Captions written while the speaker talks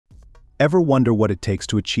Ever wonder what it takes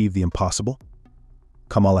to achieve the impossible?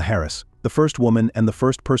 Kamala Harris, the first woman and the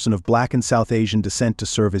first person of Black and South Asian descent to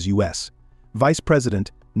serve as U.S. Vice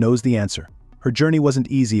President, knows the answer. Her journey wasn't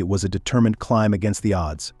easy, it was a determined climb against the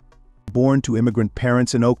odds. Born to immigrant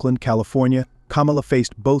parents in Oakland, California, Kamala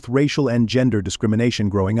faced both racial and gender discrimination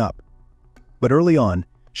growing up. But early on,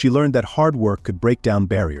 she learned that hard work could break down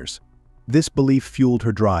barriers. This belief fueled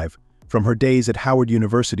her drive, from her days at Howard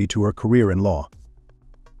University to her career in law.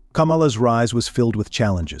 Kamala's rise was filled with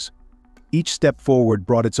challenges. Each step forward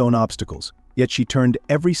brought its own obstacles, yet she turned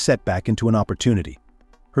every setback into an opportunity.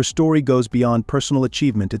 Her story goes beyond personal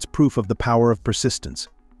achievement, it's proof of the power of persistence.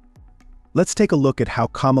 Let's take a look at how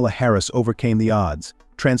Kamala Harris overcame the odds,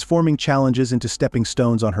 transforming challenges into stepping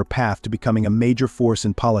stones on her path to becoming a major force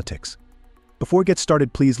in politics. Before we get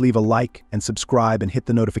started, please leave a like and subscribe and hit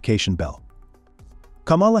the notification bell.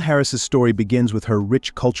 Kamala Harris's story begins with her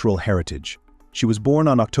rich cultural heritage. She was born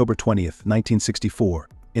on October 20, 1964,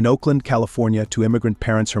 in Oakland, California, to immigrant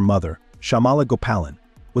parents. Her mother, Shamala Gopalan,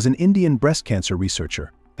 was an Indian breast cancer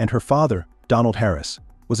researcher, and her father, Donald Harris,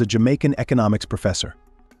 was a Jamaican economics professor.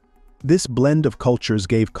 This blend of cultures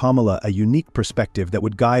gave Kamala a unique perspective that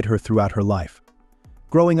would guide her throughout her life.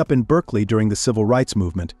 Growing up in Berkeley during the civil rights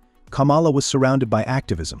movement, Kamala was surrounded by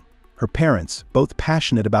activism. Her parents, both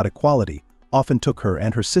passionate about equality, often took her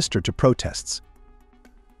and her sister to protests.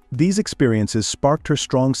 These experiences sparked her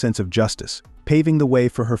strong sense of justice, paving the way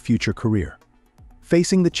for her future career.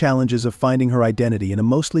 Facing the challenges of finding her identity in a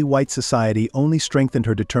mostly white society only strengthened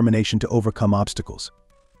her determination to overcome obstacles.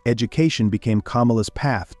 Education became Kamala's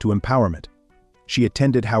path to empowerment. She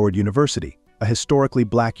attended Howard University, a historically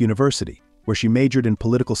Black university, where she majored in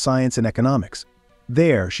political science and economics.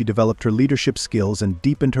 There, she developed her leadership skills and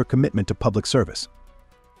deepened her commitment to public service.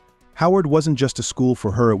 Howard wasn't just a school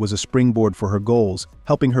for her, it was a springboard for her goals,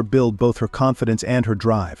 helping her build both her confidence and her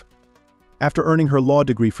drive. After earning her law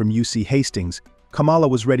degree from UC Hastings, Kamala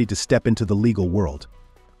was ready to step into the legal world.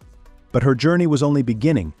 But her journey was only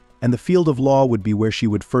beginning, and the field of law would be where she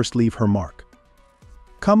would first leave her mark.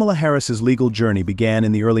 Kamala Harris's legal journey began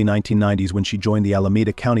in the early 1990s when she joined the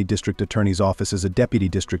Alameda County District Attorney's Office as a deputy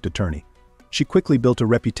district attorney. She quickly built a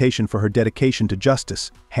reputation for her dedication to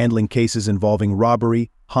justice, handling cases involving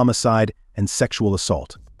robbery, homicide, and sexual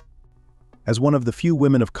assault. As one of the few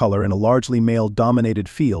women of color in a largely male-dominated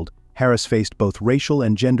field, Harris faced both racial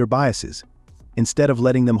and gender biases. Instead of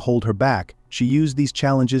letting them hold her back, she used these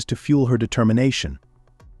challenges to fuel her determination.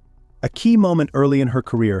 A key moment early in her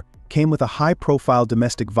career came with a high-profile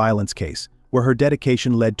domestic violence case, where her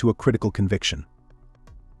dedication led to a critical conviction.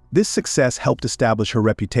 This success helped establish her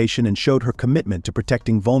reputation and showed her commitment to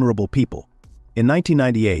protecting vulnerable people. In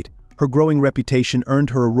 1998, her growing reputation earned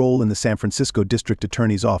her a role in the San Francisco District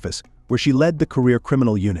Attorney's Office, where she led the career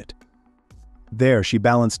criminal unit. There, she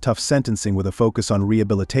balanced tough sentencing with a focus on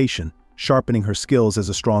rehabilitation, sharpening her skills as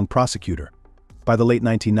a strong prosecutor. By the late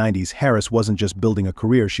 1990s, Harris wasn't just building a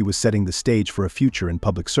career, she was setting the stage for a future in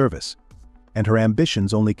public service. And her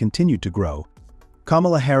ambitions only continued to grow.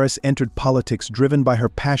 Kamala Harris entered politics driven by her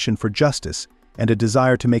passion for justice and a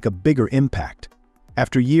desire to make a bigger impact.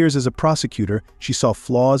 After years as a prosecutor, she saw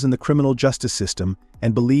flaws in the criminal justice system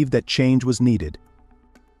and believed that change was needed.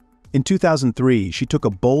 In 2003, she took a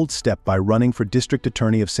bold step by running for District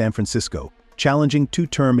Attorney of San Francisco, challenging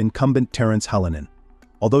two-term incumbent Terrence Hallinan.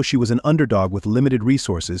 Although she was an underdog with limited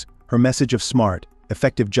resources, her message of smart,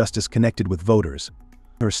 effective justice connected with voters.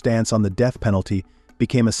 Her stance on the death penalty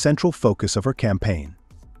became a central focus of her campaign.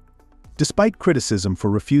 Despite criticism for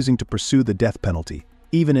refusing to pursue the death penalty,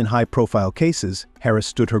 even in high-profile cases, Harris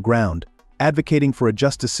stood her ground, advocating for a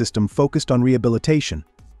justice system focused on rehabilitation.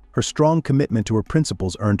 Her strong commitment to her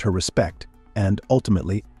principles earned her respect, and,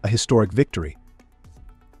 ultimately, a historic victory.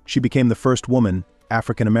 She became the first woman,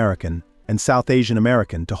 African American, and South Asian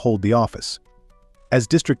American to hold the office. As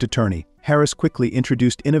district attorney, Harris quickly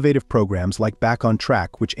introduced innovative programs like Back on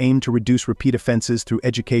Track, which aimed to reduce repeat offenses through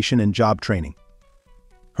education and job training.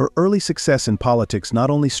 Her early success in politics not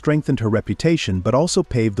only strengthened her reputation but also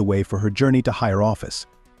paved the way for her journey to higher office.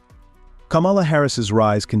 Kamala Harris's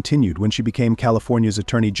rise continued when she became California's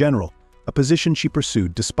Attorney General, a position she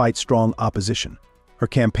pursued despite strong opposition. Her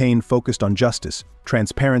campaign focused on justice,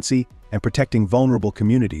 transparency, and protecting vulnerable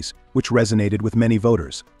communities, which resonated with many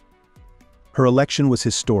voters. Her election was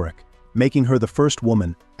historic, making her the first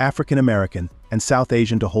woman, African American, and South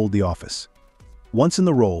Asian to hold the office. Once in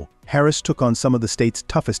the role, Harris took on some of the state's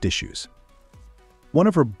toughest issues. One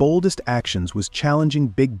of her boldest actions was challenging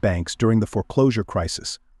big banks during the foreclosure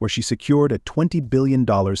crisis, where she secured a $20 billion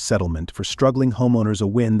settlement for struggling homeowners, a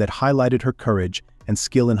win that highlighted her courage and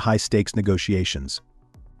skill in high-stakes negotiations.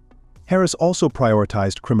 Harris also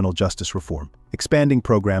prioritized criminal justice reform, expanding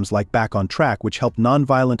programs like Back on Track, which helped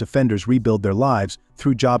nonviolent offenders rebuild their lives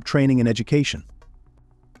through job training and education.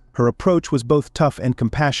 Her approach was both tough and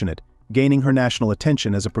compassionate, gaining her national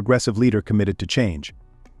attention as a progressive leader committed to change.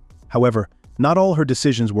 However, not all her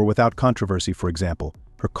decisions were without controversy. For example,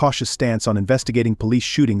 her cautious stance on investigating police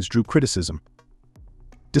shootings drew criticism.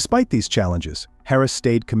 Despite these challenges, Harris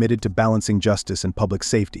stayed committed to balancing justice and public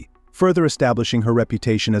safety, further establishing her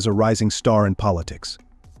reputation as a rising star in politics.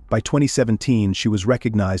 By 2017, she was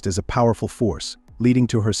recognized as a powerful force, leading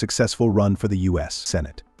to her successful run for the U.S.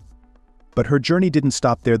 Senate. But her journey didn't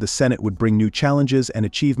stop there. The Senate would bring new challenges and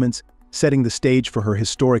achievements, setting the stage for her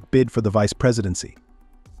historic bid for the vice presidency.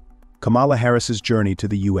 Kamala Harris's journey to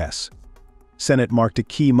the U.S. Senate marked a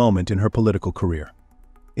key moment in her political career.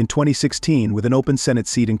 In 2016, with an open Senate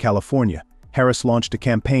seat in California, Harris launched a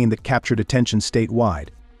campaign that captured attention statewide.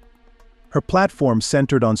 Her platform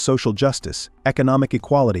centered on social justice, economic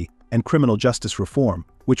equality, and criminal justice reform,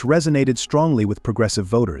 which resonated strongly with progressive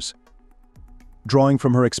voters. Drawing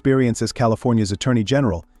from her experience as California's Attorney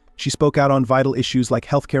General, she spoke out on vital issues like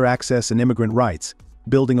healthcare access and immigrant rights,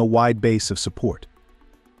 building a wide base of support.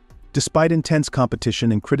 Despite intense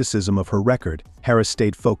competition and criticism of her record, Harris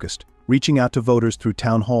stayed focused, reaching out to voters through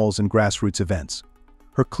town halls and grassroots events.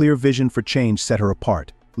 Her clear vision for change set her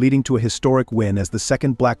apart, leading to a historic win as the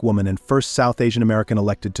second Black woman and first South Asian American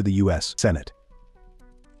elected to the U.S. Senate.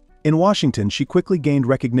 In Washington, she quickly gained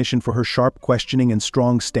recognition for her sharp questioning and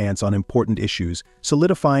strong stance on important issues,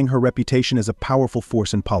 solidifying her reputation as a powerful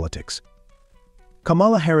force in politics.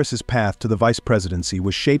 Kamala Harris's path to the vice presidency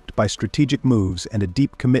was shaped by strategic moves and a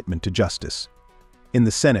deep commitment to justice. In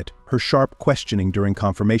the Senate, her sharp questioning during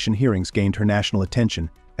confirmation hearings gained her national attention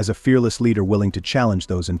as a fearless leader willing to challenge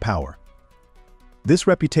those in power. This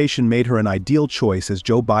reputation made her an ideal choice as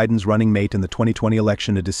Joe Biden's running mate in the 2020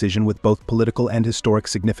 election, a decision with both political and historic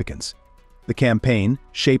significance. The campaign,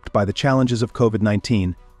 shaped by the challenges of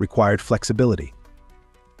COVID-19, required flexibility.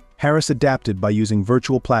 Harris adapted by using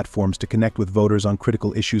virtual platforms to connect with voters on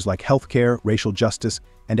critical issues like healthcare, racial justice,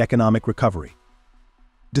 and economic recovery.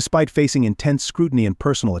 Despite facing intense scrutiny and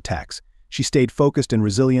personal attacks, she stayed focused and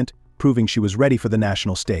resilient, proving she was ready for the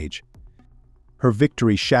national stage. Her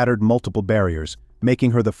victory shattered multiple barriers,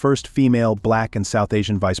 making her the first female Black and South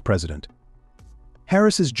Asian vice president.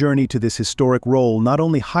 Harris's journey to this historic role not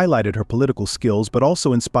only highlighted her political skills but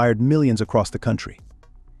also inspired millions across the country.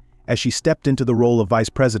 As she stepped into the role of vice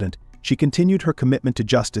president, she continued her commitment to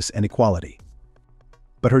justice and equality.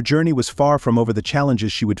 But her journey was far from over. The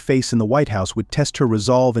challenges she would face in the White House would test her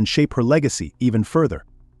resolve and shape her legacy even further.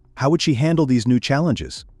 How would she handle these new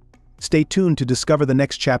challenges? Stay tuned to discover the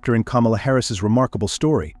next chapter in Kamala Harris's remarkable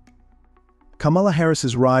story. Kamala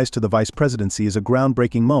Harris's rise to the vice presidency is a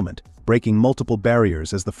groundbreaking moment, breaking multiple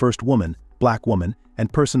barriers as the first woman, Black woman,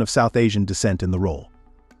 and person of South Asian descent in the role.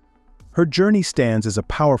 Her journey stands as a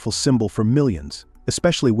powerful symbol for millions,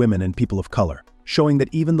 especially women and people of color, showing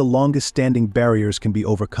that even the longest-standing barriers can be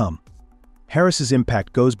overcome. Harris's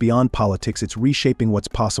impact goes beyond politics. It's reshaping what's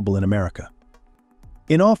possible in America.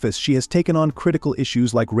 In office, she has taken on critical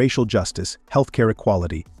issues like racial justice, healthcare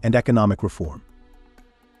equality, and economic reform.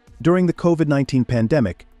 During the COVID-19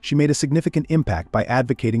 pandemic, she made a significant impact by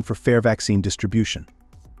advocating for fair vaccine distribution.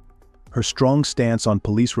 Her strong stance on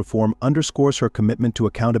police reform underscores her commitment to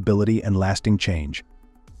accountability and lasting change.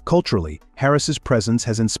 Culturally, Harris's presence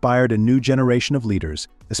has inspired a new generation of leaders,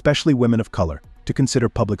 especially women of color, to consider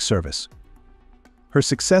public service. Her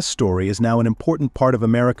success story is now an important part of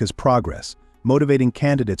America's progress, motivating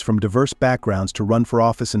candidates from diverse backgrounds to run for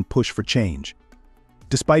office and push for change.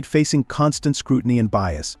 Despite facing constant scrutiny and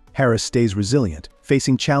bias, Harris stays resilient,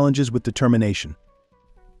 facing challenges with determination.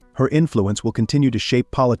 Her influence will continue to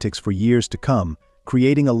shape politics for years to come,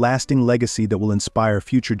 creating a lasting legacy that will inspire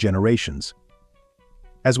future generations.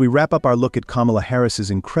 As we wrap up our look at Kamala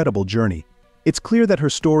Harris's incredible journey, it's clear that her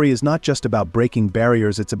story is not just about breaking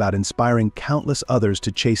barriers, it's about inspiring countless others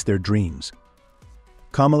to chase their dreams.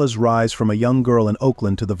 Kamala's rise from a young girl in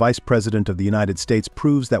Oakland to the Vice President of the United States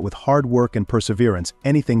proves that with hard work and perseverance,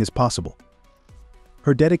 anything is possible.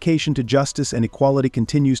 Her dedication to justice and equality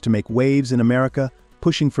continues to make waves in America,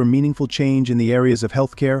 pushing for meaningful change in the areas of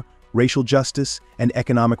healthcare, racial justice, and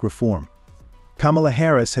economic reform. Kamala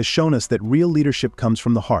Harris has shown us that real leadership comes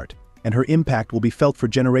from the heart, and her impact will be felt for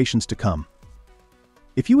generations to come.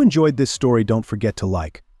 If you enjoyed this story, don't forget to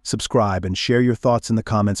like, subscribe, and share your thoughts in the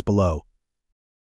comments below.